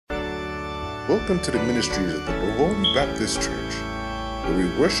Welcome to the ministries of the Boholi Baptist Church, where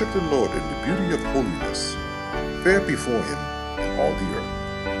we worship the Lord in the beauty of holiness, fair before Him in all the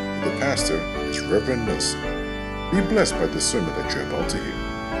earth. The pastor is Reverend Nelson. Be blessed by the sermon that you're about to hear.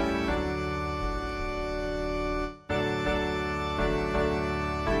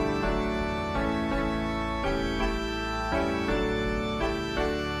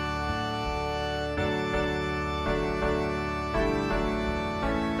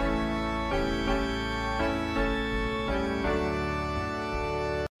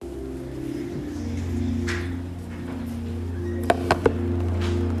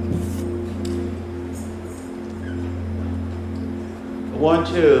 I want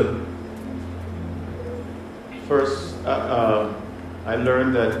to first, I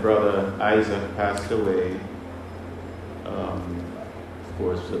learned that Brother Isaac passed away, of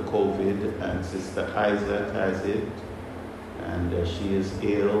course, with COVID, and Sister Isaac has it, and she is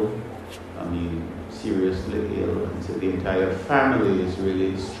ill, seriously ill, and so the entire family is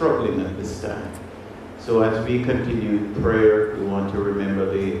really struggling at this time. So as we continue in prayer, we want to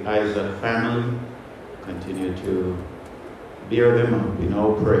remember the Isaac family, continue to bear them up in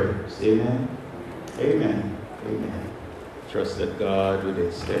our prayers. Amen. Amen. Amen. Trust that God would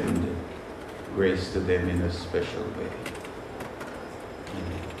extend grace to them in a special way.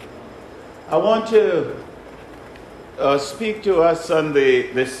 Amen. I want to speak to us on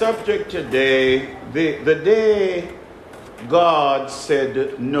the subject today, the day God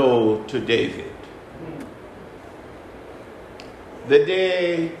said no to David. The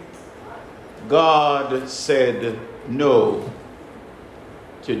day God said no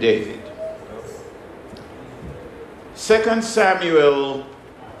to David. 2 Samuel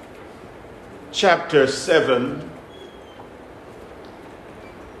chapter 7,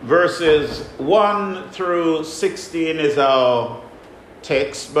 verses 1 through 16 is our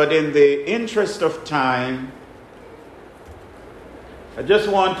text, but in the interest of time, I just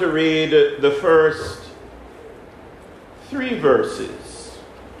want to read the first 3 verses.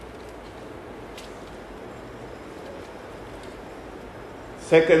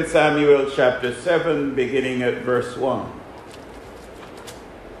 2 Samuel chapter 7, beginning at verse 1.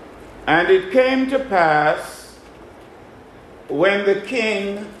 And it came to pass, when the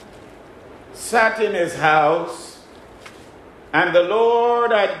king sat in his house, and the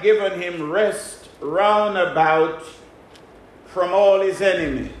Lord had given him rest round about from all his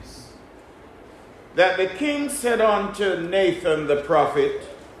enemies, that the king said unto Nathan the prophet,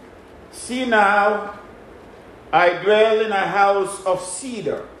 See now, I dwell in a house of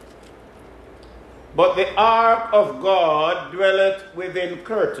cedar, but the ark of God dwelleth within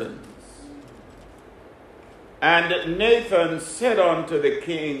curtains. And Nathan said unto the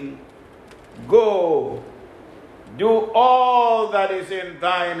king, Go, do all that is in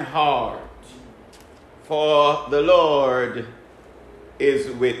thine heart, for the Lord is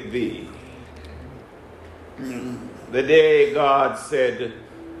with thee. The day God said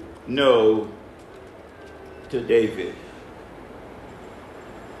no to David.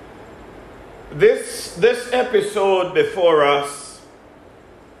 This episode before us,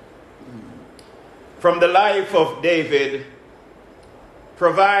 from the life of David,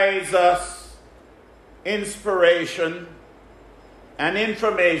 provides us inspiration and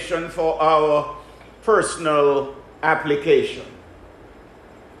information for our personal application.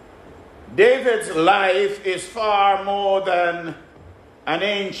 David's life is far more than an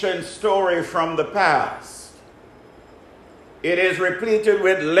ancient story from the past. It is repleted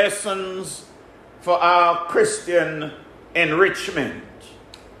with lessons for our Christian enrichment.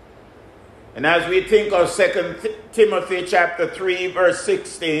 And as we think of 2 Timothy chapter 3, verse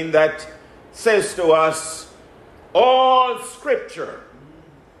 16, that says to us, all Scripture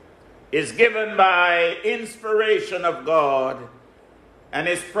is given by inspiration of God and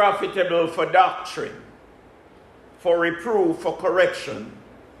is profitable for doctrine, for reproof, for correction,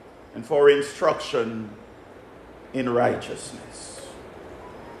 and for instruction in righteousness.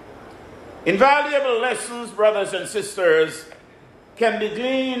 Invaluable lessons, brothers and sisters, can be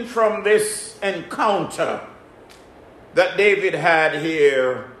gleaned from this encounter that David had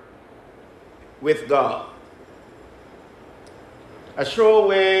here with God. A sure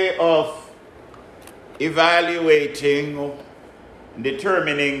way of evaluating,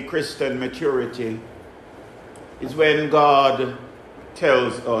 determining Christian maturity is when God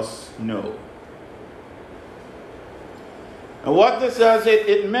tells us no. And what this does,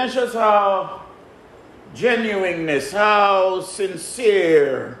 it measures our genuineness, how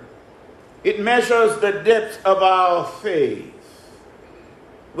sincere. It measures the depth of our faith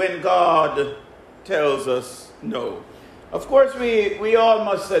when God tells us no. Of course, we all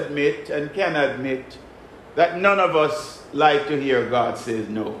must admit and can admit that none of us like to hear God says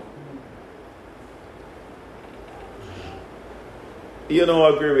no. You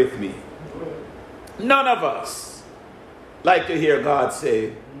don't agree with me? None of us like to hear God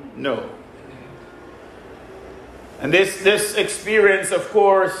say no. And this experience, of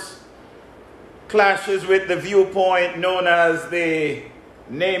course, clashes with the viewpoint known as the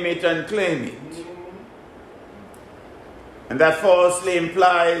name it and claim it. And that falsely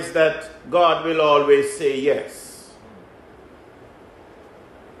implies that God will always say yes.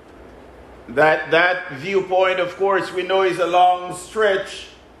 That viewpoint, of course, we know is a long stretch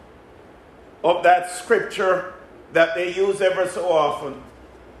of that scripture that they use ever so often.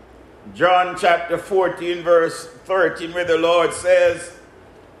 John chapter 14, verse 13, where the Lord says,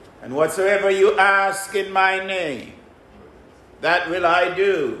 "And whatsoever you ask in my name, that will I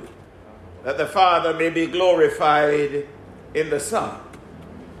do, that the Father may be glorified in the Son."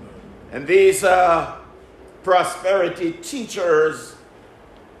 And these prosperity teachers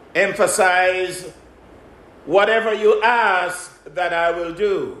emphasize, whatever you ask, that I will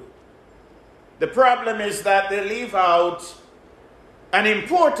do. The problem is that they leave out an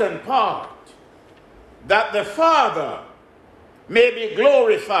important part, that the Father may be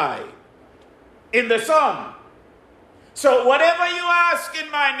glorified in the Son. So whatever you ask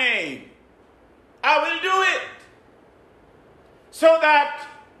in my name, I will do it, so that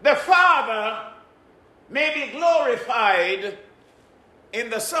the Father may be glorified in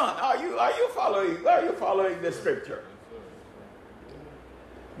the Son. Are you following the scripture?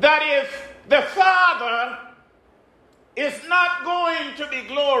 That if the Father is not going to be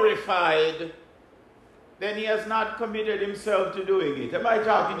glorified, then he has not committed himself to doing it. Am I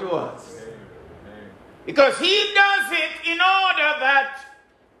talking to us? Because he does it in order that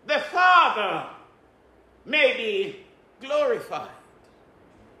the Father may be glorified.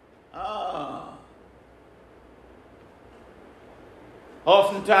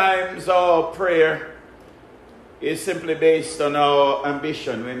 Oftentimes our prayer is simply based on our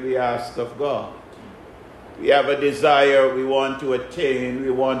ambition when we ask of God. We have a desire, we want to attain,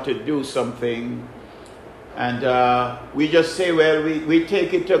 we want to do something. And we just say, well, we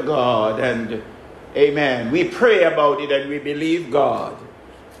take it to God and amen. We pray about it and we believe God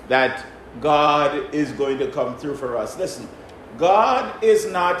that God is going to come through for us. Listen, God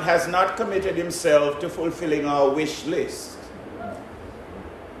has not committed himself to fulfilling our wish list.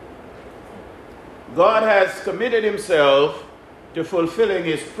 God has committed himself to fulfilling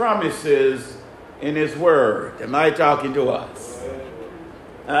his promises in his word. Am I talking to us?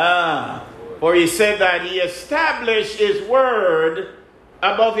 For he said that he established his word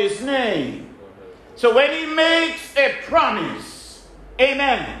above his name. So when he makes a promise,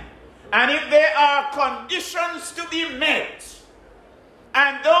 amen, and if there are conditions to be met,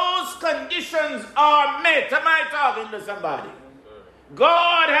 and those conditions are met, am I talking to somebody?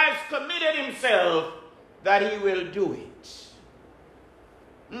 God has committed himself that he will do it.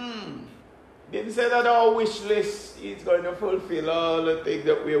 Didn't say that our wish list is going to fulfill all the things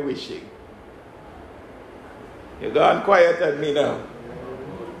that we're wishing. You're gone quiet at me now.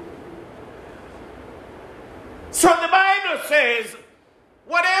 So the Bible says,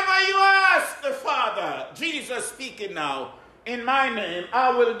 whatever you ask the Father, Jesus speaking now, in my name,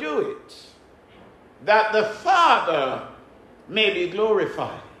 I will do it, that the Father may be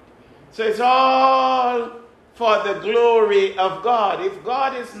glorified. So it's all for the glory of God. If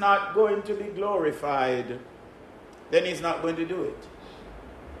God is not going to be glorified, then he's not going to do it.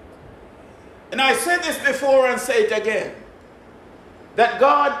 And I said this before and say it again, that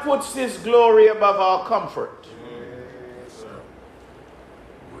God puts his glory above our comfort.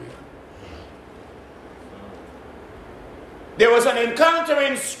 There was an encounter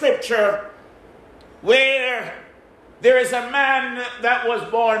in Scripture where there is a man that was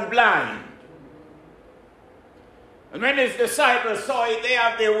born blind. And when his disciples saw it, they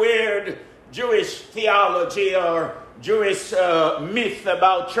have their weird Jewish theology or Jewish myth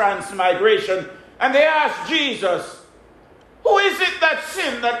about transmigration. And they asked Jesus, who is it that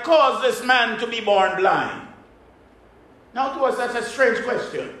sinned that caused this man to be born blind? Now to us that's a strange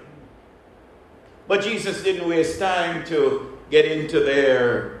question. But Jesus didn't waste time to get into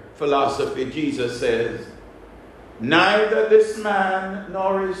their philosophy. Jesus says, neither this man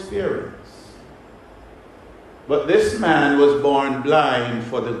nor his parents, but this man was born blind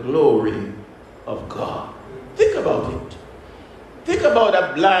for the glory of God. Think about it. Think about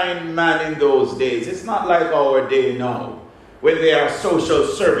a blind man in those days. It's not like our day now, when there are social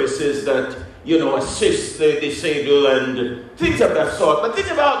services that, assist the disabled and things of that sort. But think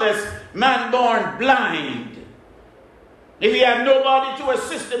about this man born blind. If he had nobody to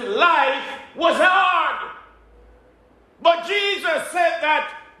assist him, life was hard. But Jesus said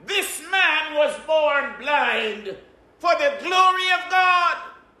that this man was born blind for the glory of God.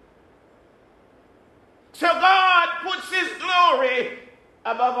 So God puts his glory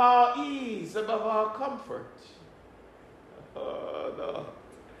above our ease, above our comfort. Oh, no.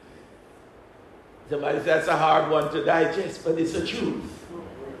 Somebody says that's a hard one to digest, but it's the truth.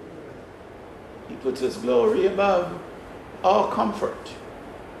 He puts his glory above our comfort.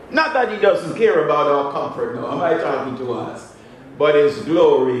 Not that he doesn't care about our comfort, no, am I talking to us? But his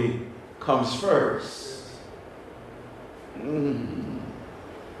glory comes first.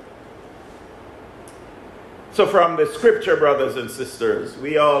 So from the scripture, brothers and sisters,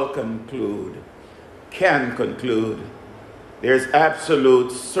 we all can conclude, there's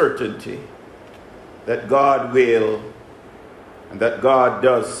absolute certainty that God will and that God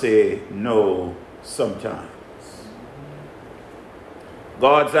does say no sometimes.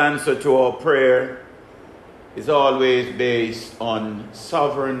 God's answer to our prayer is always based on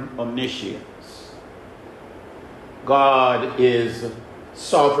sovereign omniscience. God is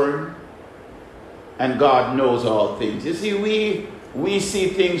sovereign and God knows all things. You see, we see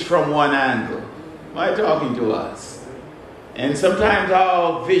things from one angle. Am I talking to us? And sometimes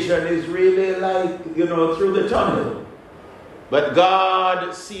our vision is really like, through the tunnel. But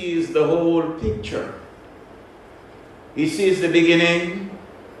God sees the whole picture. He sees the beginning,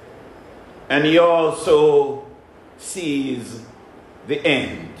 and he also sees the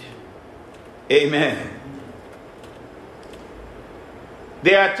end. Amen.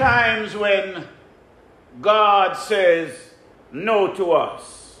 There are times when God says no to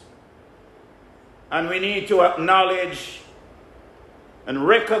us, and we need to acknowledge and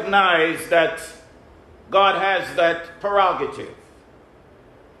recognize that God has that prerogative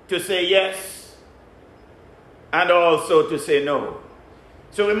to say yes and also to say no.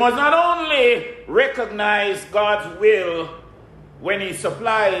 So we must not only recognize God's will when he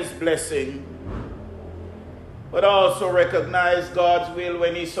supplies blessing, but also recognize God's will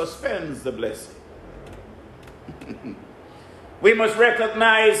when he suspends the blessing. We must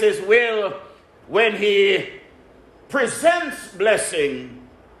recognize his will when he presents blessing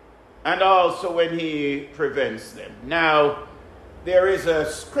and also when he prevents them. Now, there is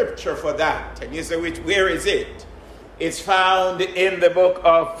a scripture for that. And you say, where is it? It's found in the book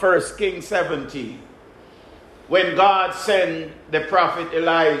of 1 Kings 17. When God sent the prophet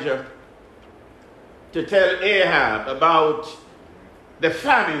Elijah to tell Ahab about the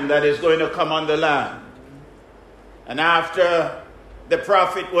famine that is going to come on the land. And after the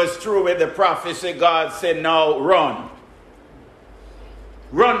prophet was through with the prophecy, God said, now run.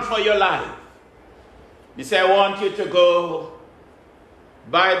 Run for your life. He said, I want you to go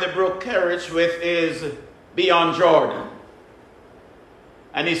by the brook Kerich, which is beyond Jordan.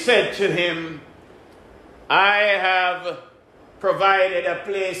 And he said to him, I have provided a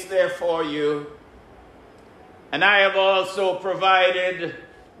place there for you, and I have also provided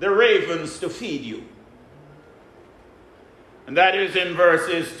the ravens to feed you. And that is in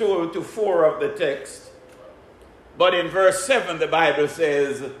verses 2 to 4 of the text. But in verse 7, the Bible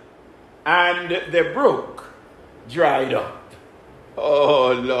says, and the brook dried up.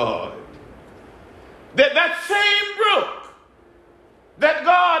 Oh, Lord. That same brook that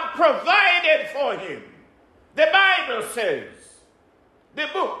God provided for him, the Bible says, the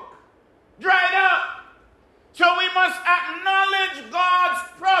brook dried up. So we must acknowledge God's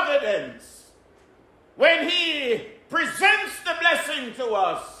providence when he presents the blessing to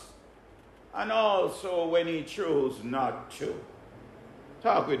us, and also when he chose not to.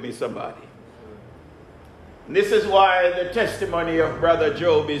 Talk with me, somebody. And this is why the testimony of Brother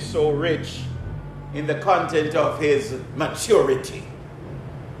Job is so rich in the content of his maturity.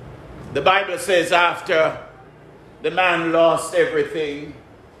 The Bible says after the man lost everything,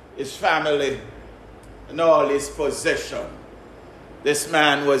 his family, and all his possession, this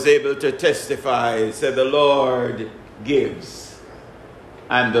man was able to testify. He said, the Lord gives,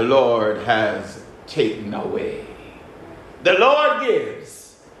 and the Lord has taken away. The Lord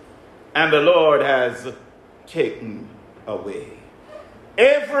gives, and the Lord has taken away.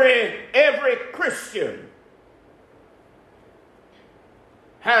 Every Christian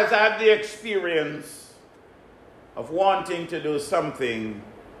has had the experience of wanting to do something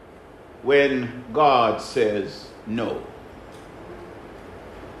when God says no.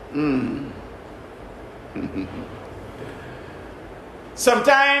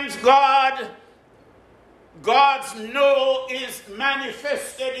 Sometimes God's no is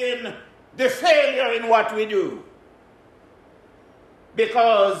manifested in the failure in what we do,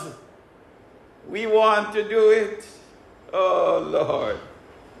 because we want to do it. Oh, Lord.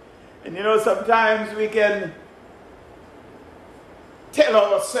 And you know, sometimes we can tell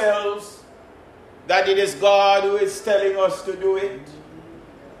ourselves that it is God who is telling us to do it.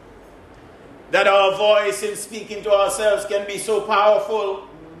 That our voice in speaking to ourselves can be so powerful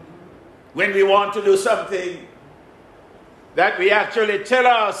when we want to do something that we actually tell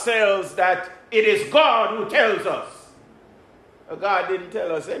ourselves that it is God who tells us. But God didn't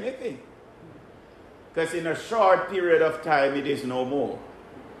tell us anything. Because in a short period of time, it is no more.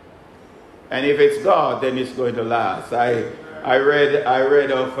 And if it's God, then it's going to last. I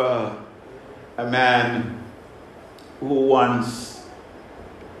read of a man who once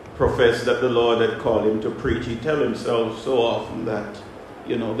professed that the Lord had called him to preach. He tell himself so often that,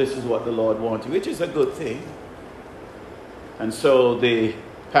 you know, this is what the Lord wants, which is a good thing. And so the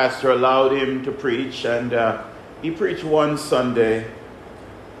pastor allowed him to preach, and he preached one Sunday,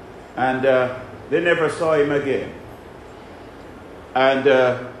 and they never saw him again.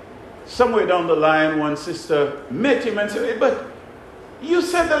 And somewhere down the line, one sister met him and said, but you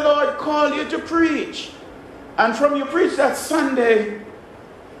said the Lord called you to preach. And from you preach that Sunday,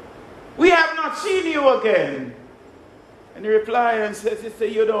 we have not seen you again. And he replied and said, sister,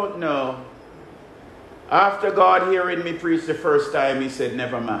 you don't know. After God hearing me preach the first time, he said,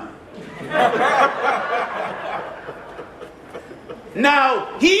 never mind.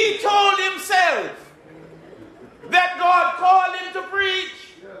 Now, he told himself that God called him to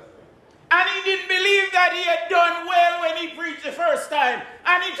preach. And he didn't believe that he had done well when he preached the first time.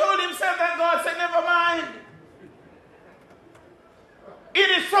 And he told himself that God said, never mind. It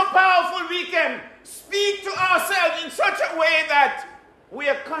is so powerful we can speak to ourselves in such a way that we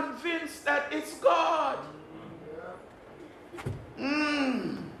are convinced that it's God.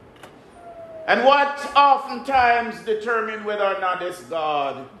 And what oftentimes determines whether or not it's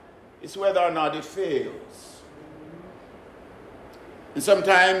God is whether or not it fails. And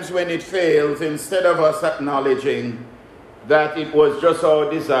sometimes when it fails, instead of us acknowledging that it was just our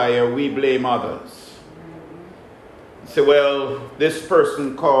desire, we blame others. Say, well, this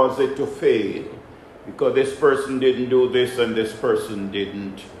person caused it to fail because this person didn't do this and this person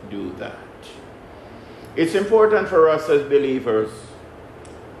didn't do that. It's important for us as believers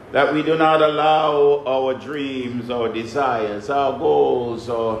that we do not allow our dreams, our desires, our goals,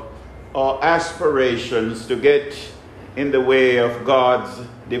 or our aspirations to get in the way of God's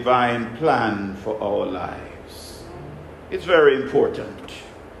divine plan for our lives. It's very important.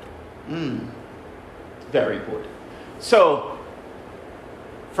 Very important. So,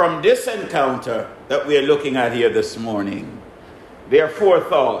 from this encounter that we are looking at here this morning, there are four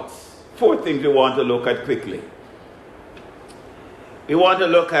things we want to look at quickly. We want to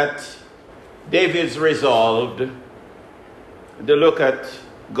look at David's resolve, to look at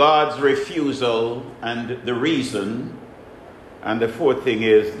God's refusal and the reason, and the fourth thing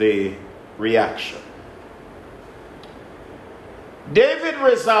is the reaction. David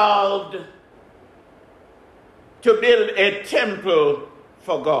resolved to build a temple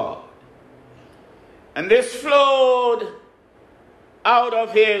for God. And this flowed out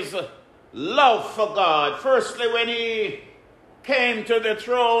of his love for God. Firstly, when he came to the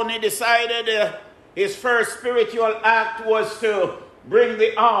throne, he decided his first spiritual act was to bring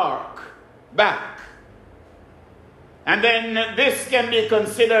the ark back. And then this can be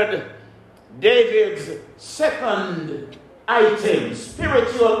considered David's second item,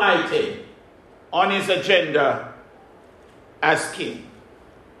 spiritual item, on his agenda as king.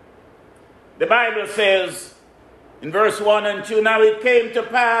 The Bible says in verse 1 and 2, now it came to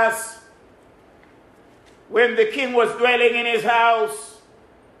pass when the king was dwelling in his house,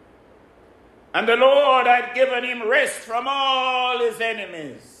 and the Lord had given him rest from all his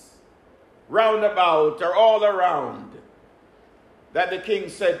enemies, round about or all around, that the king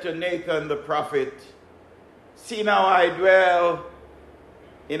said to Nathan the prophet, see now I dwell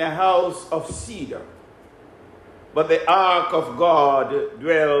in a house of cedar, but the ark of God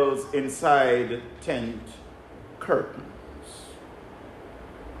dwells inside tent curtains.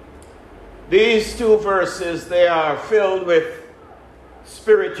 These two verses, they are filled with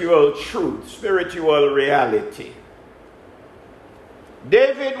spiritual truth, spiritual reality.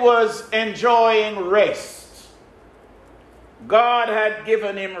 David was enjoying rest. God had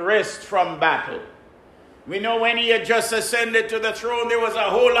given him rest from battle. We know when he had just ascended to the throne, there was a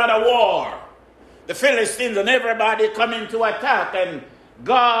whole lot of war. The Philistines and everybody coming to attack, and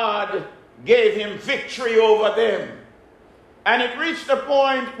God gave him victory over them. And it reached a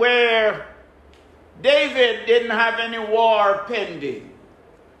point where David didn't have any war pending.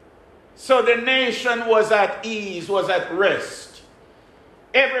 So the nation was at ease, was at rest.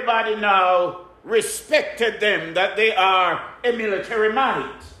 Everybody now respected them, that they are a military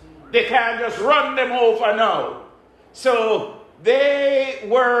might. They can't just run them over now. So they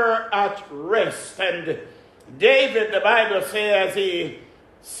were at rest. And David, the Bible says, he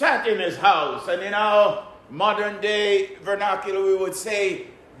sat in his house. And in our modern day vernacular, we would say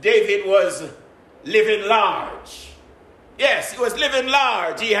David was living large. Yes, he was living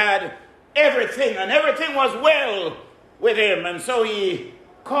large. He had everything, and everything was well with him. And so he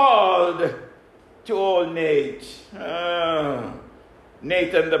called to old Nathan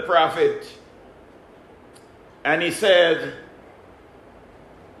the prophet, and he said,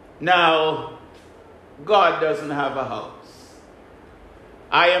 now, God doesn't have a house.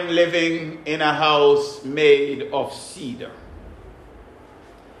 I am living in a house made of cedar.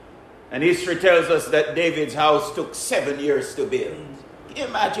 And history tells us that David's house took 7 years to build. Can you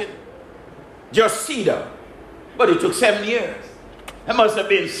imagine? Just cedar. But it took 7 years. It must have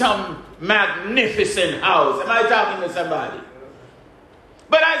been some magnificent house. Am I talking to somebody?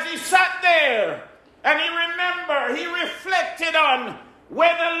 But as he sat there and he reflected on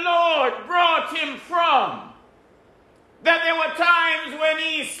where the Lord brought him from, that there were times when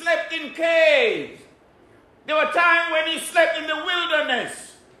he slept in caves. There were times when he slept in the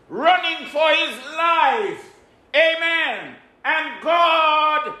wilderness, running for his life. Amen. And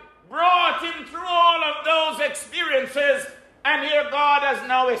God brought him through all of those experiences, and here God has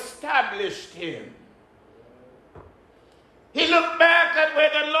now established him. He looked back at where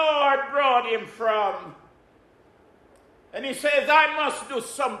the Lord brought him from, and he says, I must do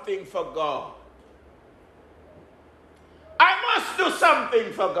something for God. I must do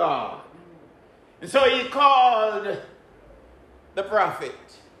something for God. And so he called the prophet.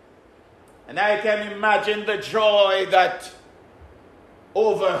 And I can imagine the joy that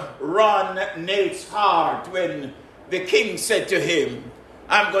overrun Nate's heart when the king said to him,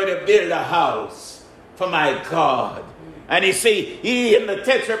 I'm going to build a house for my God. And he in the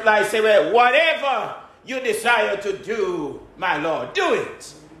text reply say, well, whatever you desire to do, my Lord, do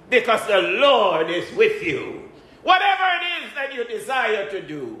it, because the Lord is with you. Whatever it is that you desire to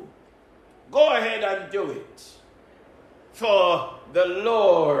do, go ahead and do it, for the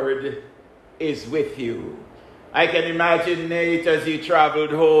Lord is with you. I can imagine Nate as he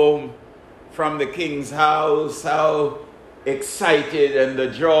traveled home from the king's house, how excited and the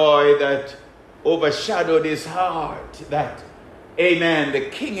joy that overshadowed his heart, that, amen, the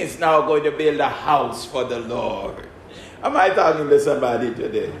king is now going to build a house for the Lord. Am I talking to somebody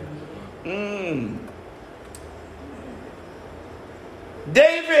today?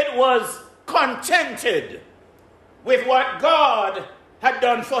 David was contented with what God had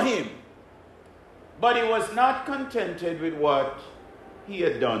done for him, but he was not contented with what he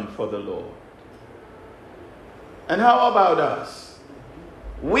had done for the Lord. And how about us?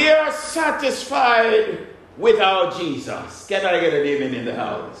 We are satisfied with our Jesus. Can I get an amen in the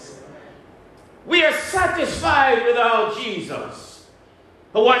house? We are satisfied with our Jesus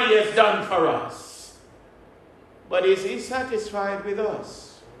for what he has done for us. But is he satisfied with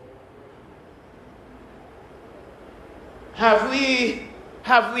us? Have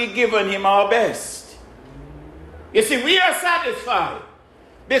we given him our best? You see, we are satisfied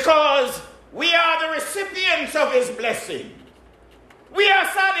because we are the recipients of his blessing. We are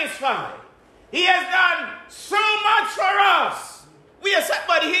satisfied. He has done so much for us.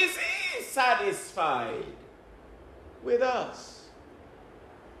 But he's satisfied with us.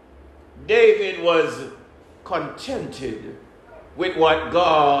 David was contented with what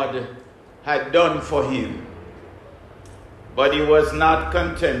God had done for him, but he was not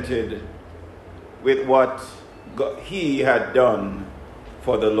contented with what he had done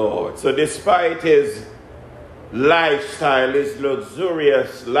for the Lord. So despite his lifestyle, his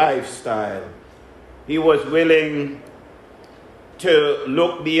luxurious lifestyle, he was willing to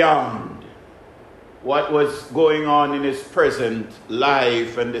look beyond what was going on in his present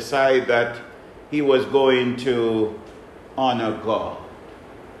life and decide that he was going to honor God.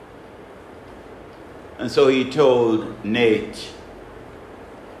 And so he told Nate,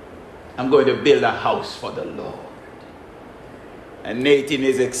 I'm going to build a house for the Lord. And Nate, in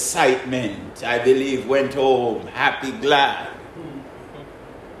his excitement, I believe, went home happy, glad.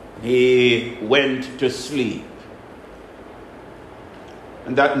 He went to sleep.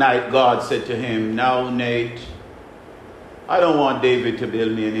 And that night God said to him, now Nate, I don't want David to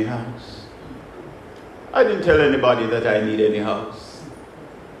build me any house. I didn't tell anybody that I need any house.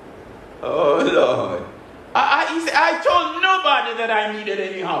 Oh Lord. I told nobody that I needed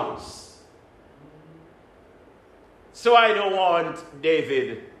any house. So I don't want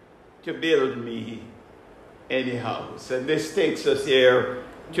David to build me any house. And this takes us here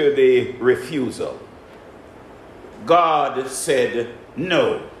to the refusal. God said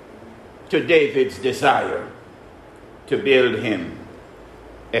no to David's desire to build him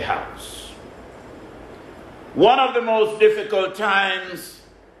a house. One of the most difficult times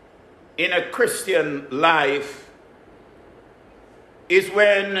in a Christian life is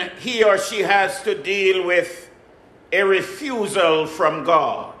when he or she has to deal with a refusal from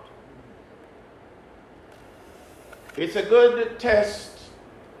God. It's a good test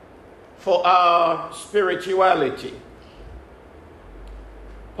for our spirituality.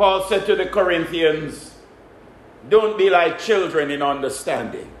 Paul said to the Corinthians, don't be like children in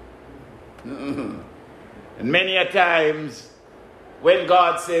understanding. And many a times when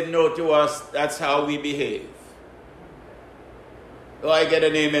God said no to us, that's how we behave. Oh, I get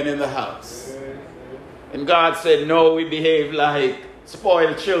an amen in the house. And God said no, we behave like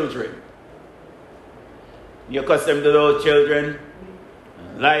spoiled children. You're accustomed to those children,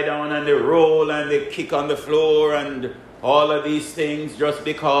 lie down and they roll and they kick on the floor and all of these things just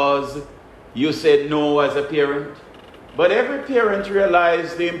because you said no as a parent. But every parent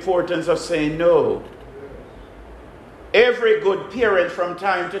realized the importance of saying no. Every good parent from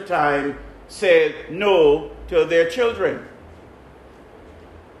time to time said no to their children.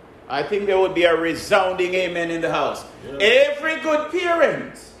 I think there would be a resounding amen in the house. Yeah. Every good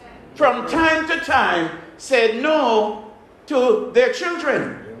parent from time to time said no to their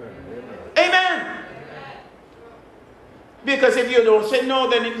children. Amen. Because if you don't say no,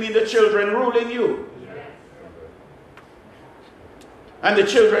 then it means the children ruling you. And the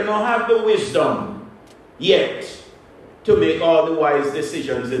children don't have the wisdom yet to make all the wise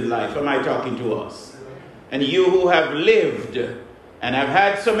decisions in life. Am I talking to us? And you who have lived and have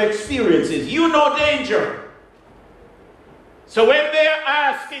had some experiences, you know danger. So when they're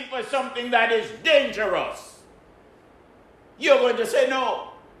asking for something that is dangerous, you're going to say no.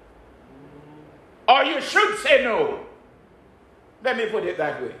 Or you should say no. Let me put it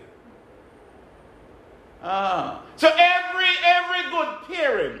that way. So every good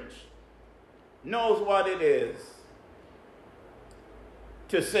parent knows what it is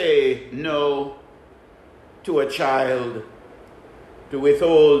to say no to a child, to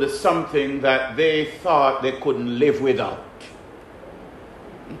withhold something that they thought they couldn't live without.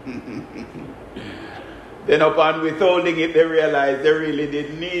 Then upon withholding it, they realized they really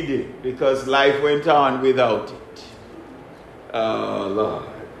didn't need it because life went on without it. Oh, Lord.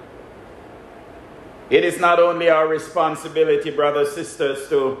 It is not only our responsibility, brothers, sisters,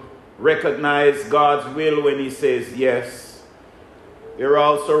 to recognize God's will when he says yes. We're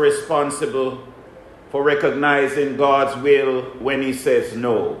also responsible for recognizing God's will when he says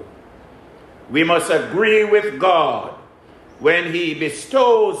no. We must agree with God when he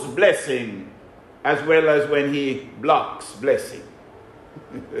bestows blessing as well as when he blocks blessing.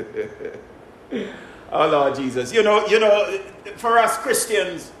 Oh, Lord Jesus. You know, for us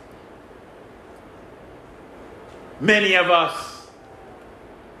Christians, many of us,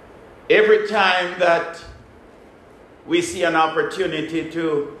 every time that we see an opportunity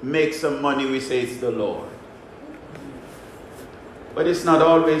to make some money, we say it's the Lord. But it's not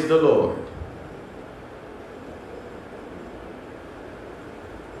always the Lord.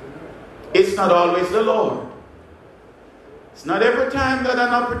 It's not always the Lord. It's not every time that an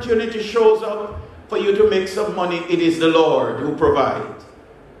opportunity shows up for you to make some money, it is the Lord who provides.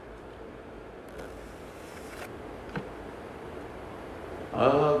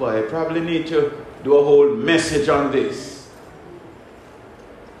 Oh boy, I probably need to do a whole message on this.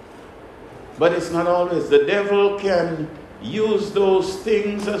 But it's not always. The devil can use those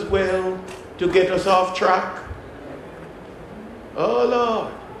things as well to get us off track. Oh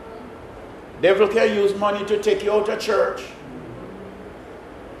Lord. Devil can use money to take you out of church.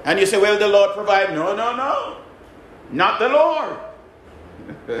 And you say, well, the Lord provided. No. Not the Lord.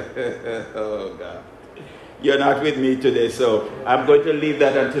 Oh God. You're not with me today, so I'm going to leave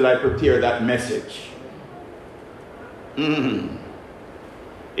that until I prepare that message. It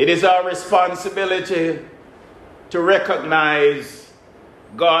is our responsibility to recognize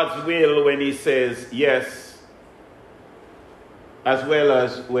God's will when he says yes, as well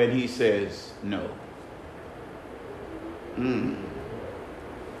as when he says no.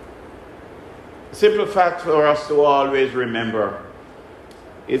 Simple fact for us to always remember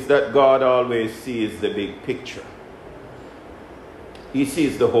is that God always sees the big picture. He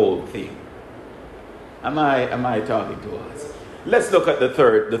sees the whole thing. Am I talking to us? Let's look at the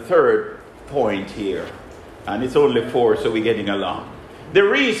third point here. And it's only 4, so we're getting along. The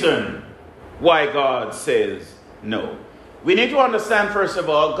reason why God says no. We need to understand, first of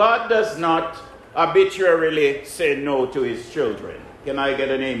all, God does not arbitrarily say no to his children. Can I get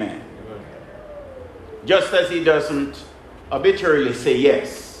an amen? Just as he doesn't arbitrarily say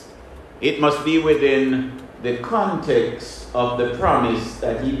yes, it must be within the context of the promise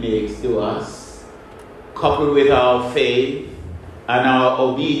that he makes to us, coupled with our faith and our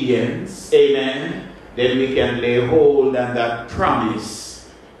obedience, amen, then we can lay hold on that promise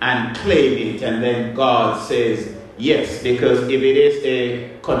and claim it. And then God says yes, because if it is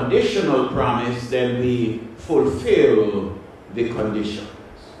a conditional promise, then we fulfill the conditions.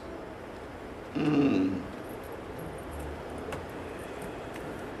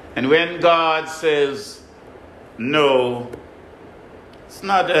 And when God says no, it's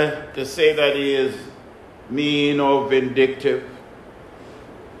not to say that he is mean or vindictive.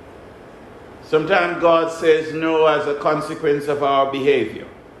 Sometimes God says no as a consequence of our behavior.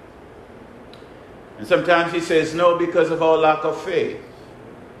 And sometimes he says no because of our lack of faith.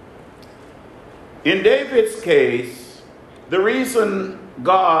 In David's case, the reason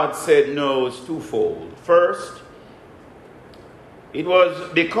God said no is twofold. First, it was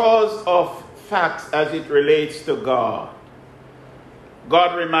because of facts as it relates to God.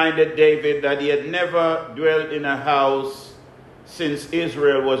 God reminded David that he had never dwelt in a house since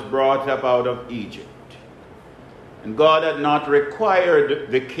Israel was brought up out of Egypt. And God had not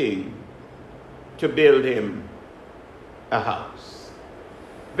required the king to build him a house.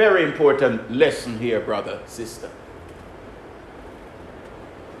 Very important lesson here, brother, sister.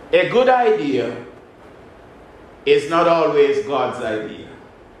 A good idea is not always God's idea.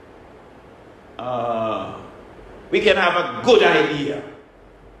 We can have a good idea.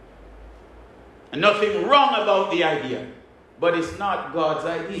 And nothing wrong about the idea. But it's not God's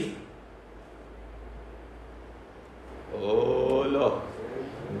idea. Oh, Lord.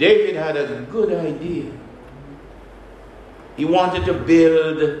 David had a good idea. He wanted to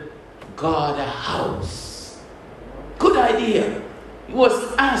build God a house. Good idea. He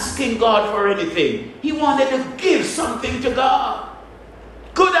wasn't asking God for anything. He wanted to give something to God.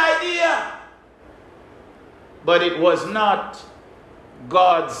 Good idea. But it was not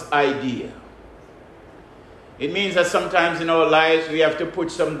God's idea. It means that sometimes in our lives we have to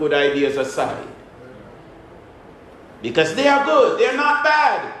put some good ideas aside. Because they are good. They're not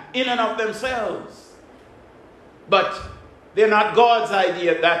bad in and of themselves. But they're not God's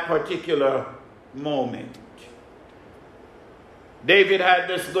idea at that particular moment. David had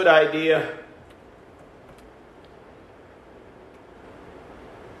this good idea.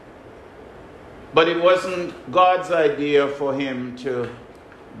 But it wasn't God's idea for him to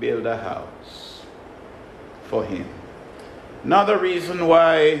build a house for him. Another reason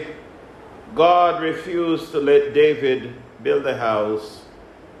why God refused to let David build a house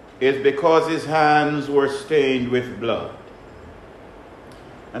is because his hands were stained with blood.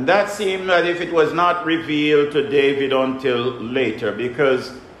 And that seemed that if it was not revealed to David until later,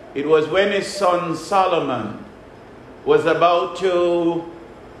 because it was when his son Solomon was about to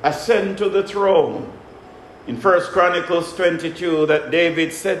ascend to the throne. In 1 Chronicles 22, that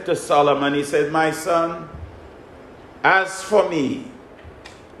David said to Solomon, he said, "My son, as for me,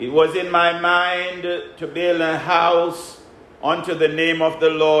 it was in my mind to build a house unto the name of the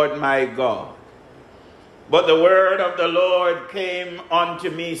Lord my God. But the word of the Lord came unto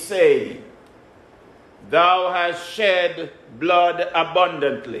me, saying, Thou hast shed blood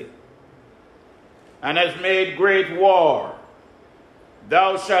abundantly, and hast made great war.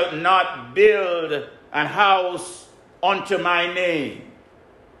 Thou shalt not build an house unto my name,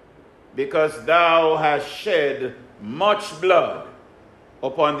 because thou hast shed much blood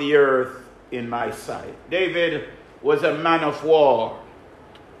upon the earth in my sight." David was a man of war.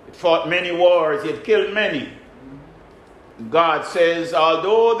 He fought many wars. He had killed many. God says,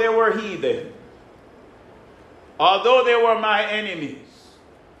 although they were heathen, although they were my enemies,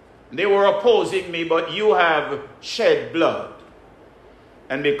 they were opposing me, but you have shed blood.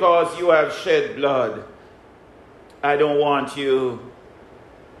 And because you have shed blood, I don't want you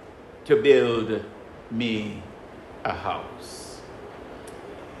to build me a house.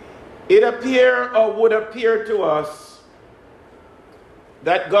 It would appear to us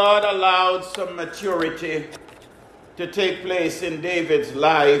that God allowed some maturity to take place in David's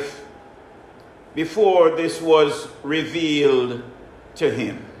life before this was revealed to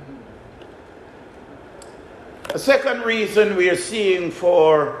him. A second reason we are seeing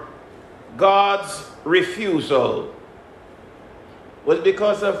for God's refusal was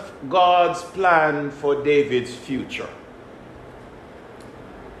because of God's plan for David's future.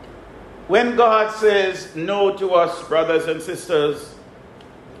 When God says no to us, brothers and sisters,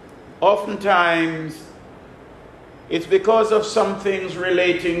 oftentimes it's because of some things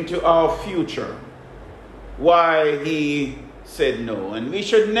relating to our future why he said no. And we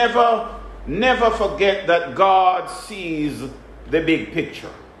should never forget that God sees the big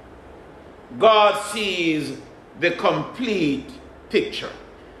picture. God sees the complete picture.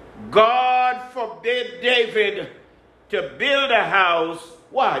 God forbade David to build a house.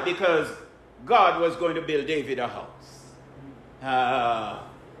 Why? Because God was going to build David a house.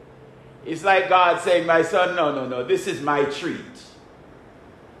 It's like God saying, my son, no, this is my treat.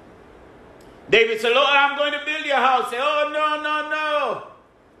 David said, Lord, I'm going to build your house. Say, oh, no.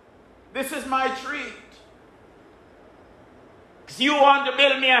 This is my treat. If you want to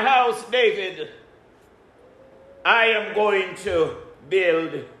build me a house, David, I am going to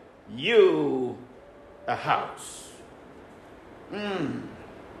build you a house.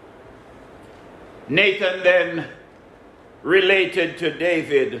 Nathan then related to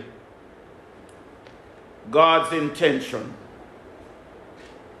David God's intention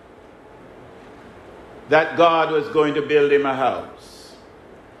that God was going to build him a house.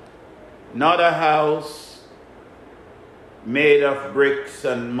 Not a house made of bricks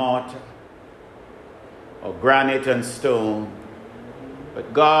and mortar or granite and stone,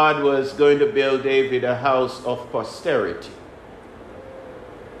 but God was going to build David a house of posterity.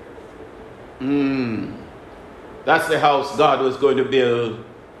 That's the house God was going to build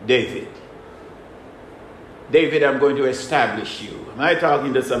David. David, I'm going to establish you. Am I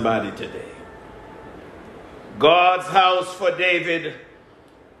talking to somebody today? God's house for David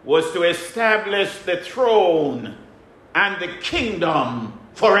was to establish the throne and the kingdom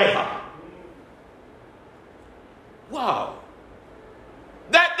forever. Wow.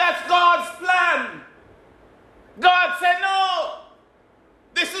 That's God's plan. God said, no,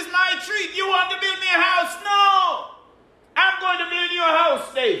 this is my treat. You want to build me a house? No. I'm going to build you a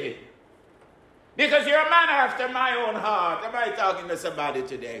house, David. Because you're a man after my own heart. Am I talking to somebody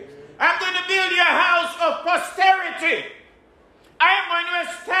today? I'm going to build you a house of posterity. I am going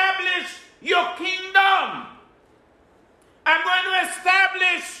to establish your kingdom. I'm going to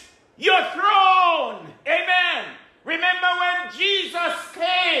establish your throne. Amen. Remember when Jesus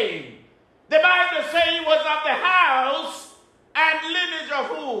came, the Bible says he was of the house and lineage of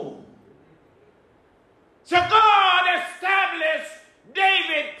whom? So God established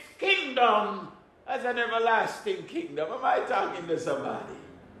David's kingdom as an everlasting kingdom. Am I talking to somebody?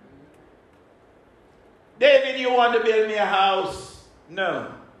 David, you want to build me a house?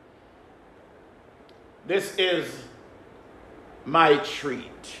 No. This is my treat.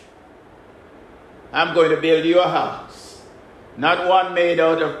 I'm going to build you a house. Not one made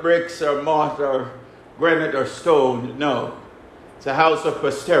out of bricks or mortar, granite or stone. No. It's a house of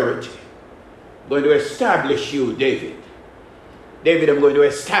posterity. I'm going to establish you, David. David, I'm going to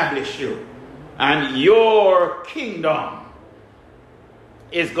establish you. And your kingdom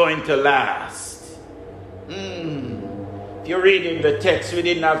is going to last. If you're reading the text, we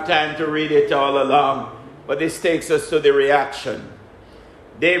didn't have time to read it all along, but this takes us to the reaction.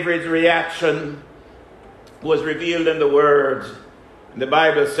 David's reaction was revealed in the words. The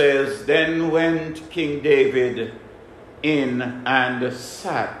Bible says, then went King David in and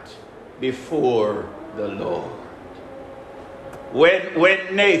sat before the Lord.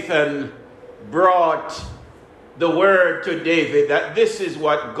 When Nathan brought the word to David that this is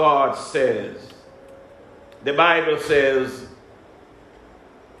what God says, the Bible says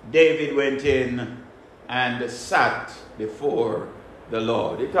David went in and sat before the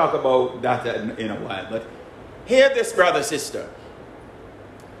Lord. We'll talk about that in a while, but hear this, brother, sister.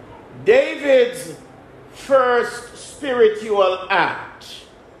 David's first spiritual act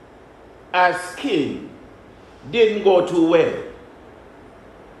as king didn't go too well.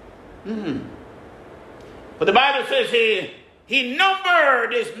 But the Bible says he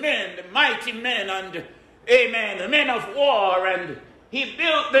numbered his men, the mighty men, and amen, the men of war, and he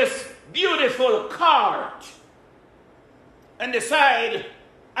built this beautiful cart and decided,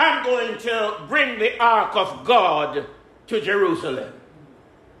 I'm going to bring the ark of God to Jerusalem.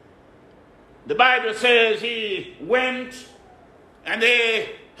 The Bible says he went and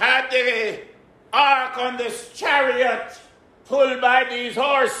they had the ark on this chariot pulled by these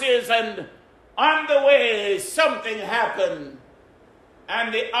horses, and on the way something happened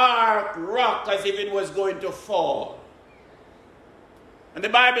and the ark rocked as if it was going to fall. And the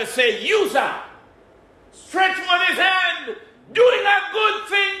Bible says Uzzah stretched forth his hand, doing a good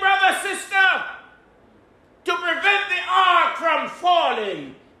thing, brother, sister, to prevent the ark from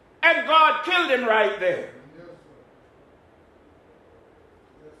falling, and God killed him right there.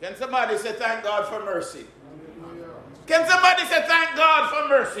 Can somebody say thank God for mercy? Can somebody say thank God for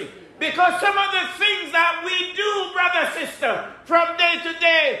mercy? Because some of the things that we do, brother, sister, from day to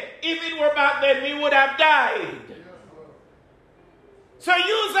day, if it were back then, we would have died. So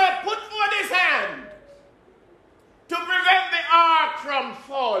Uzzah put forth his hand to prevent the ark from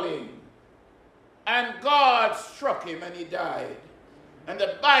falling. And God struck him and he died. And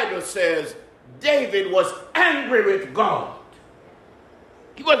the Bible says David was angry with God.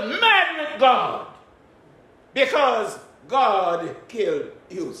 He was mad with God because God killed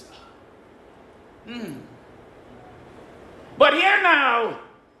Uzzah. But here now,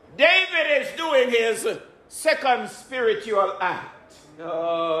 David is doing his second spiritual act.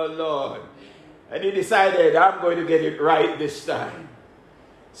 Oh, Lord. And he decided, I'm going to get it right this time.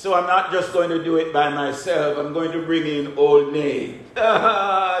 So I'm not just going to do it by myself. I'm going to bring in old Nate.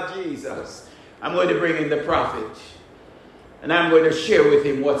 Jesus. I'm going to bring in the prophet. And I'm going to share with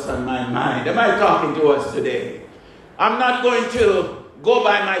him what's on my mind. Am I talking to us today? I'm not going to go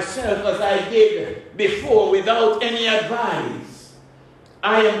by myself as I did before without any advice.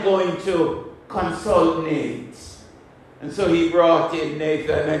 I am going to consult Nate. And so he brought in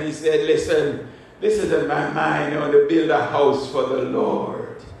Nathan and he said, listen, this is in my mind. I want to build a house for the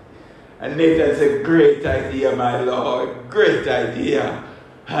Lord. And Nathan said, great idea, my Lord. Great idea.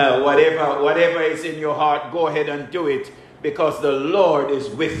 Whatever is in your heart, go ahead and do it because the Lord is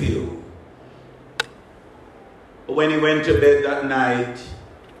with you. When he went to bed that night,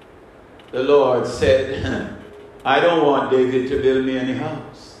 the Lord said, I don't want David to build me any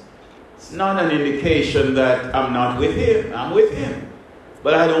house. It's not an indication that I'm not with him. I'm with him.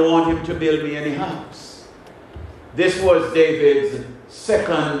 But I don't want him to build me any house. This was David's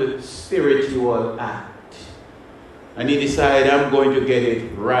second spiritual act. And he decided, I'm going to get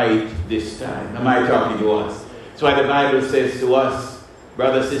it right this time. Am I talking to us? That's why the Bible says to us,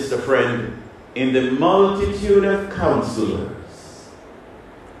 brother, sister, friend, in the multitude of counselors,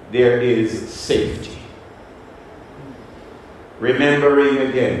 there is safety. Remembering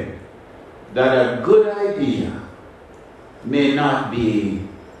again that a good idea may not be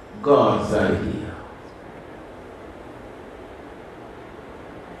God's idea.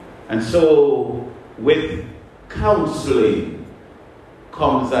 And so, with counseling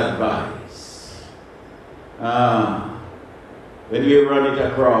comes advice. When we run it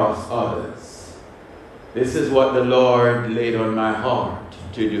across others, this is what the Lord laid on my heart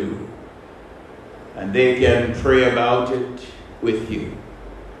to do. And they can pray about it with you.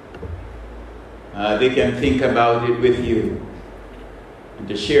 They can think about it with you and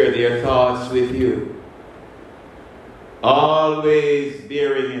to share their thoughts with you. Always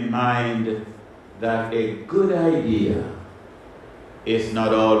bearing in mind that a good idea is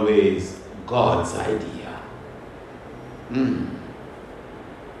not always God's idea.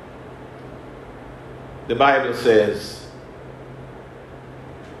 The Bible says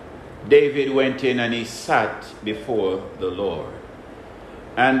David went in and he sat before the Lord.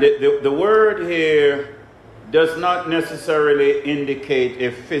 And the word here does not necessarily indicate a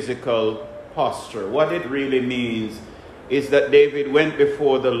physical posture. What it really means is that David went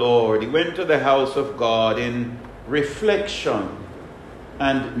before the Lord. He went to the house of God in reflection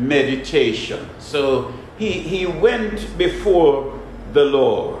and meditation. So he went before the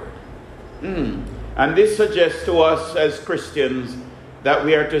Lord. And this suggests to us as Christians that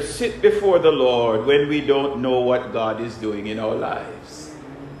we are to sit before the Lord when we don't know what God is doing in our lives.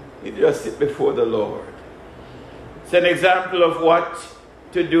 We just sit before the Lord. It's an example of what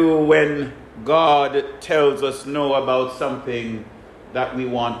to do when God tells us no about something that we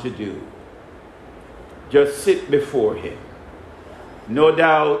want to do. Just sit before him. No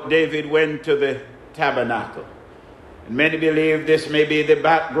doubt David went to the tabernacle. And many believe this may be the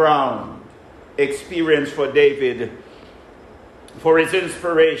background experience for David for his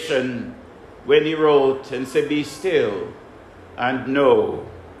inspiration when he wrote and said, be still and know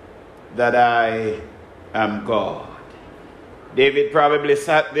that I am God. David probably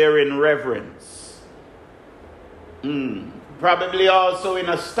sat there in reverence. Probably also in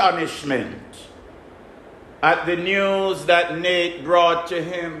astonishment at the news that Nate brought to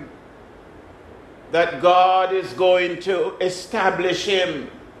him, that God is going to establish him.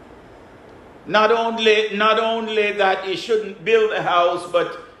 Not only that he shouldn't build a house,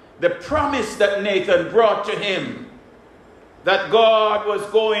 but the promise that Nathan brought to him, that God was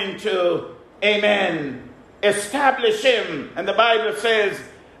going to, amen, establish him. And the Bible says,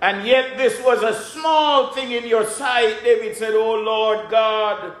 and yet this was a small thing in your sight. David said, oh Lord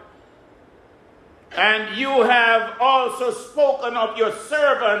God, and you have also spoken of your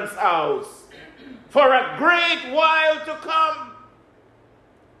servant's house for a great while to come.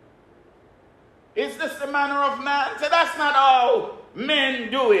 Is this the manner of man? So that's not how men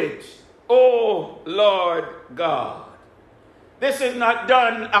do it, oh Lord God. This is not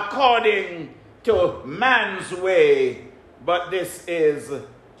done according to man's way, but this is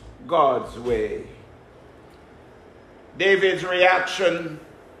God's way. David's reaction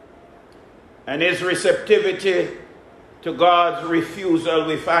and his receptivity to God's refusal,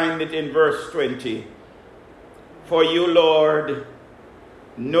 we find it in verse 20. For you, Lord,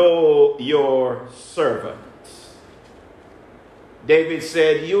 know your servant. David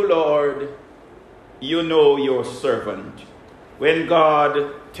said, you, Lord, you know your servant. When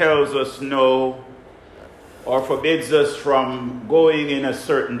God tells us no or forbids us from going in a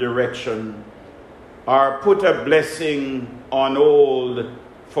certain direction or put a blessing on hold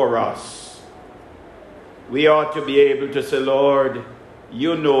for us, we ought to be able to say, Lord,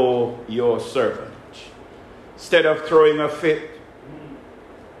 you know your servant. Instead of throwing a fit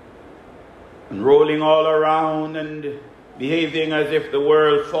and rolling all around and behaving as if the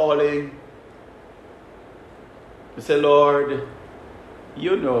world falling, we say, Lord,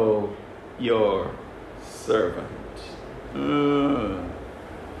 you know your servant.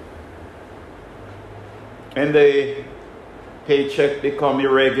 And the paycheck become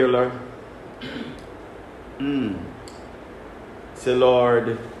irregular. Say,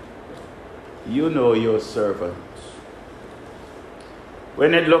 Lord, you know your servant.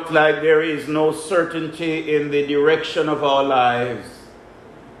 When it looked like there is no certainty in the direction of our lives,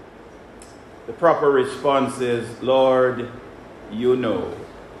 the proper response is, Lord, you know.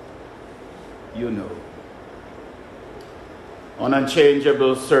 You know. An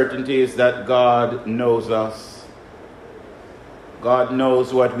unchangeable certainty is that God knows us. God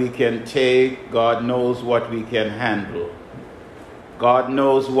knows what we can take. God knows what we can handle. God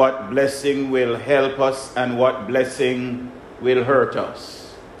knows what blessing will help us and what blessing will hurt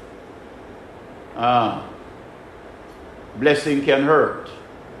us. Blessing can hurt.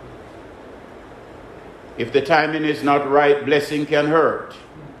 If the timing is not right, blessing can hurt.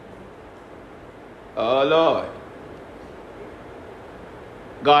 Oh Lord.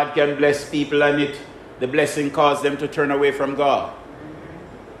 God can bless people and the blessing causes them to turn away from God.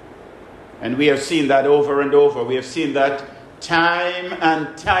 And we have seen that over and over. We have seen that time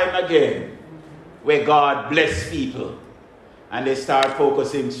and time again, where God bless people and they start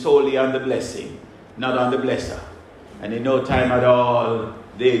focusing solely on the blessing, not on the blesser. And in no time at all,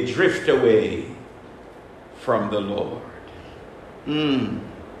 they drift away from the Lord.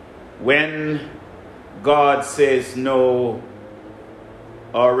 When God says no,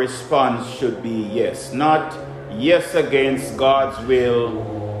 our response should be yes. Not yes against God's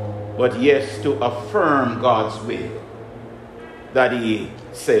will, but yes to affirm God's will that he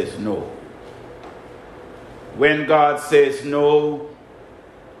says no. When God says no,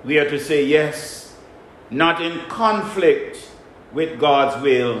 we are to say yes, not in conflict with God's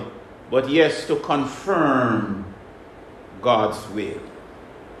will, but yes to confirm God's will.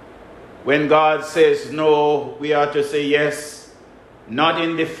 When God says no, we are to say yes, not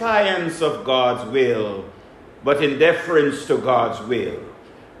in defiance of God's will, but in deference to God's will.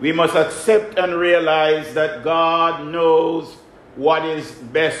 We must accept and realize that God knows what is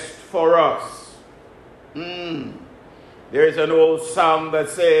best for us. There is an old song that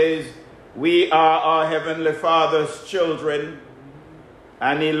says, we are our Heavenly Father's children,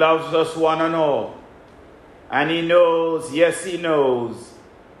 and he loves us one and all. And he knows, yes, he knows,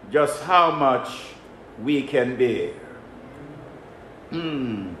 just how much we can bear.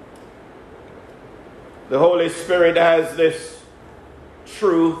 The Holy Spirit has this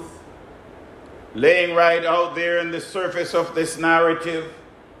truth laying right out there in the surface of this narrative.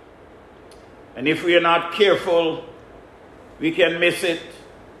 And if we are not careful, we can miss it.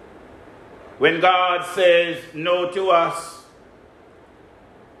 When God says no to us,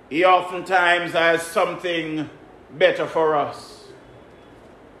 he oftentimes has something better for us.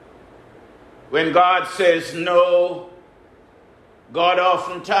 When God says no, God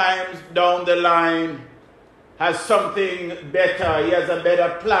oftentimes down the line has something better. He has a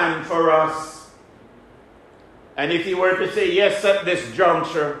better plan for us. And if he were to say yes at this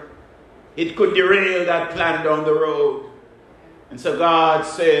juncture, it could derail that plan down the road. And so God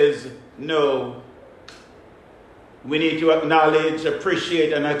says no. We need to acknowledge,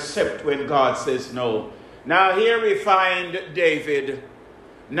 appreciate, and accept when God says no. Now here we find David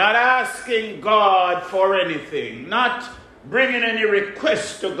not asking God for anything, not bringing any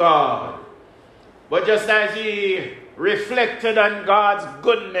request to God, but just as he reflected on God's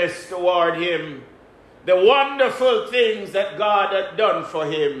goodness toward him, the wonderful things that God had done for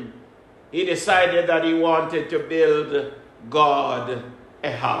him, he decided that he wanted to build God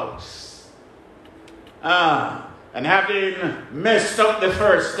a house. And having messed up the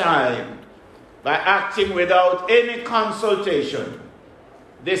first time by acting without any consultation,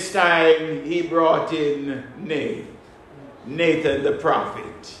 this time he brought in Nay. Nathan the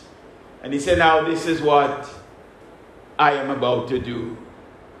prophet. And he said, now this is what I am about to do.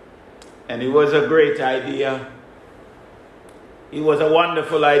 And it was a great idea. It was a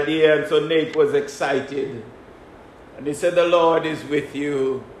wonderful idea, and so Nate was excited. And he said, the Lord is with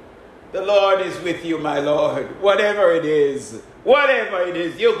you. The Lord is with you, my Lord. Whatever it is,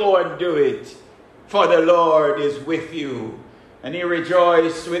 you go and do it. For the Lord is with you. And he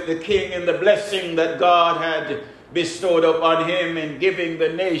rejoiced with the king in the blessing that God had bestowed upon him in giving the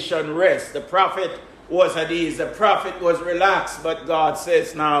nation rest. The prophet was at ease. The prophet was relaxed. But God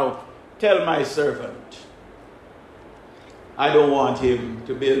says, now, tell my servant, I don't want him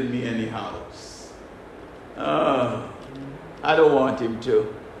to build me any house. I don't want him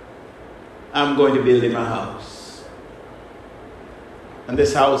to. I'm going to build him a house. And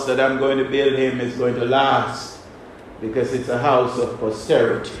this house that I'm going to build him is going to last, because it's a house of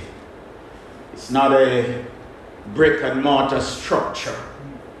posterity. It's not a brick and mortar structure,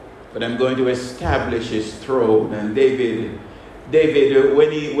 but I'm going to establish his throne. And David,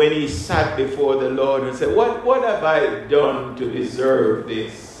 when he sat before the Lord and said, what have I done to deserve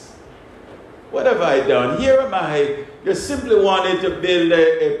this? What have I done? Here am I, just simply wanted to build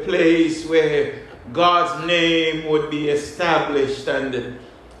a place where God's name would be established. And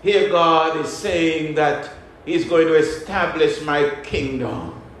here God is saying that he's going to establish my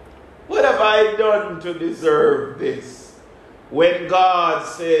kingdom. What have I done to deserve this? When God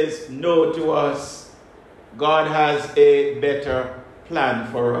says no to us, God has a better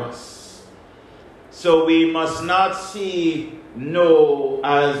plan for us. So we must not see no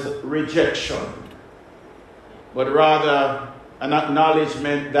as rejection, but rather an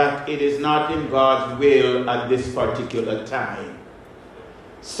acknowledgement that it is not in God's will at this particular time.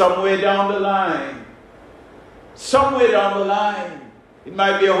 Somewhere down the line, it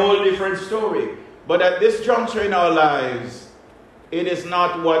might be a whole different story. But at this juncture in our lives, it is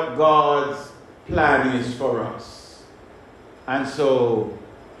not what God's plan is for us. And so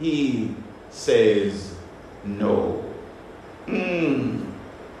he says no.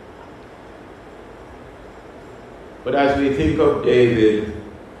 But as we think of David,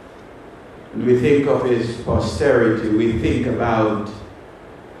 and we think of his posterity, we think about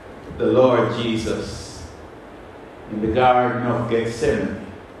the Lord Jesus in the Garden of Gethsemane,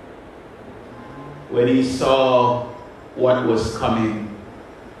 when he saw what was coming,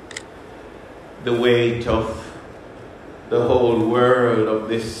 the weight of the whole world, of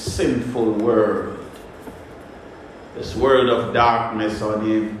this sinful world, this world of darkness on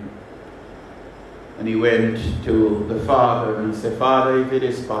him. And he went to the Father and said, Father, if it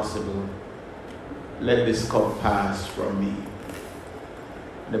is possible, let this cup pass from me.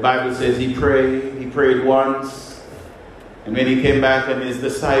 The Bible says he prayed once, and when he came back and his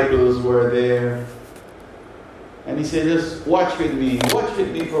disciples were there, and he said, just watch with me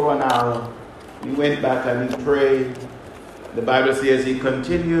for 1 hour. He went back and he prayed. The Bible says he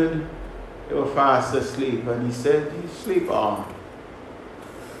continued. They were fast asleep, and he said, sleep on.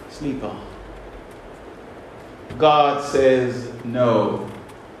 Sleep on. God says no,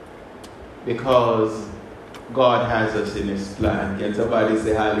 because God has us in his plan. Can somebody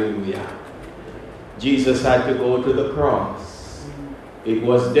say hallelujah? Jesus had to go to the cross. It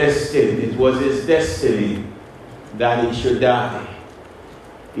was destined. It was his destiny that he should die.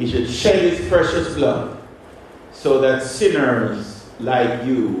 He should shed his precious blood so that sinners like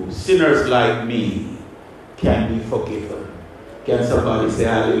you, sinners like me, can be forgiven. Can somebody say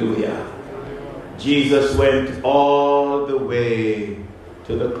hallelujah? Jesus went all the way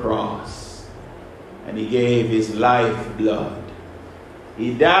to the cross, and he gave his life blood.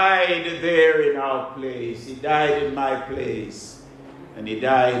 He died there in our place. He died in my place, and he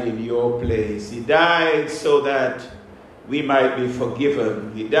died in your place. He died so that we might be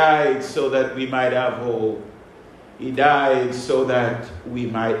forgiven. He died so that we might have hope. He died so that we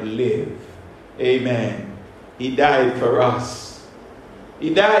might live. Amen. He died for us.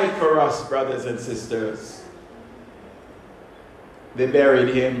 He died for us, brothers and sisters. They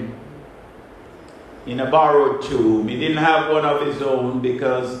buried him in a borrowed tomb. He didn't have one of his own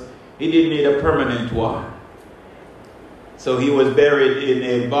because he didn't need a permanent one. So he was buried in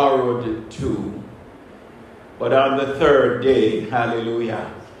a borrowed tomb. But on the third day,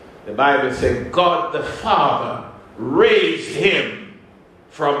 hallelujah, the Bible said God the Father raised him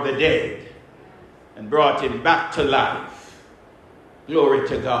from the dead and brought him back to life. Glory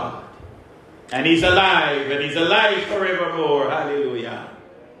to God. And he's alive, and he's alive forevermore. Hallelujah.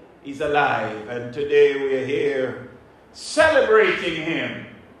 He's alive. And today we're here celebrating him,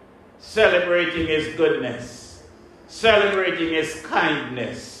 celebrating his goodness, celebrating his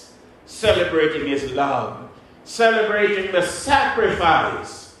kindness, celebrating his love, celebrating the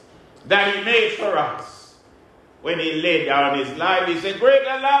sacrifice that he made for us when he laid down his life. He said, greater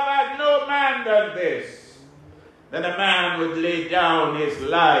love has no man than this, that a man would lay down his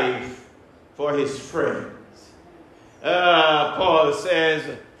life for his friends. Paul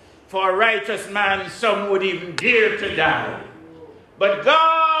says, for a righteous man, some would even dare to die. But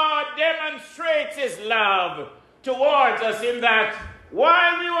God demonstrates his love towards us in that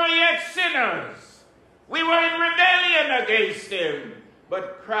while we were yet sinners, we were in rebellion against him,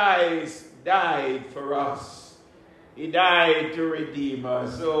 but Christ died for us. He died to redeem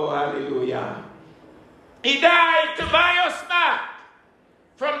us. Oh, hallelujah. He died to buy us back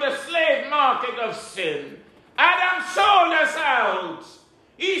from the slave market of sin. Adam sold us out.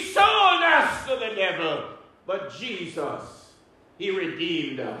 He sold us to the devil. But Jesus, he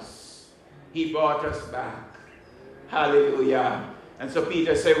redeemed us. He bought us back. Hallelujah. And so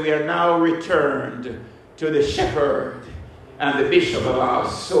Peter said, we are now returned to the shepherd and the bishop of our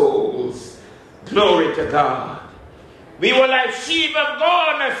souls. Glory to God. We were like sheep have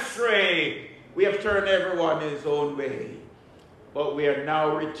gone astray. We have turned everyone his own way. But we are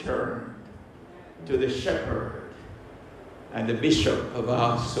now returned to the shepherd and the bishop of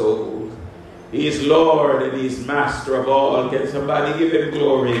our souls. He is Lord and he is master of all. Can somebody give him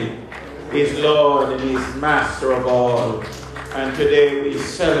glory? He is Lord and he is master of all. And today we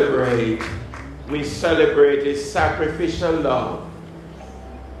celebrate his sacrificial love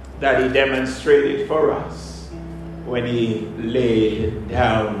that he demonstrated for us when he laid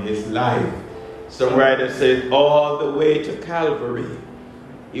down his life. Some writer said, all the way to Calvary,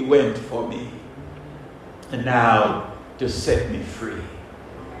 he went for me. And now to set me free.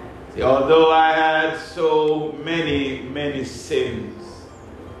 See, although I had so many, many sins,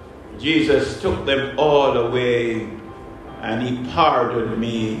 Jesus took them all away and he pardoned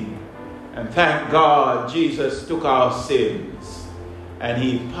me. And thank God Jesus took our sins and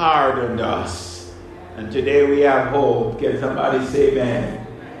he pardoned us. And today we have hope. Can somebody say amen?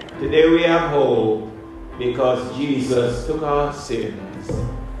 Today we have hope because Jesus took our sins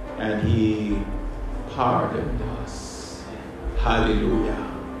and he pardoned us. Hallelujah.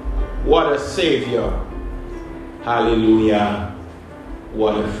 What a Savior. Hallelujah.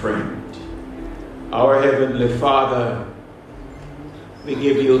 What a friend. Our Heavenly Father, we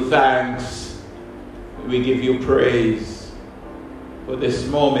give you thanks. We give you praise for this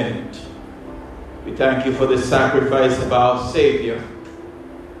moment. We thank you for the sacrifice of our Savior.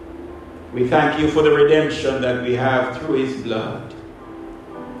 We thank you for the redemption that we have through his blood.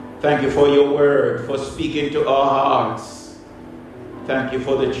 Thank you for your word, for speaking to our hearts. Thank you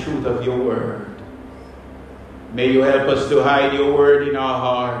for the truth of your word. May you help us to hide your word in our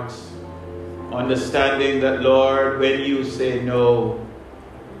hearts, understanding that, Lord, when you say no,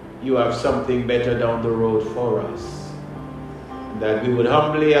 you have something better down the road for us. That we would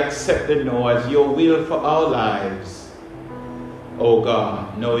humbly accept the no as your will for our lives. Oh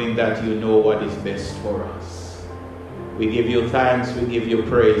God, knowing that you know what is best for us. We give you thanks, we give you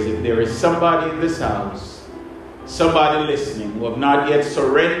praise. If there is somebody in this house, somebody listening who have not yet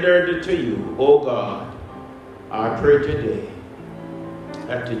surrendered to you, oh God, I pray today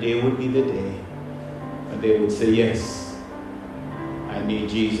that today would be the day and they would say, yes, I need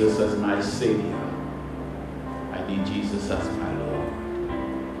Jesus as my Savior. I need Jesus as my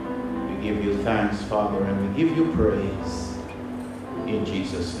Lord. We give you thanks, Father, and we give you praise. In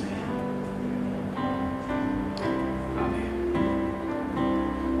Jesus' name.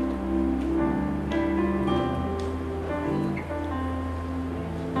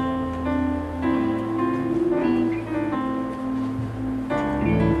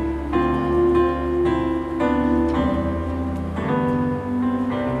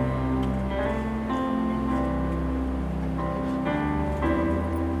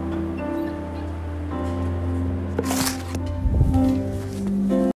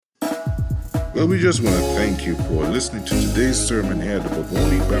 Well, we just want to thank you for listening to today's sermon here at the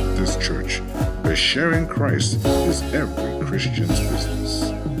Bovoni Baptist Church, where sharing Christ is every Christian's business.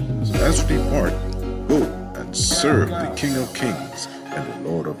 So as we depart, go and serve the King of Kings and the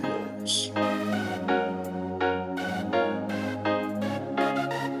Lord of Lords.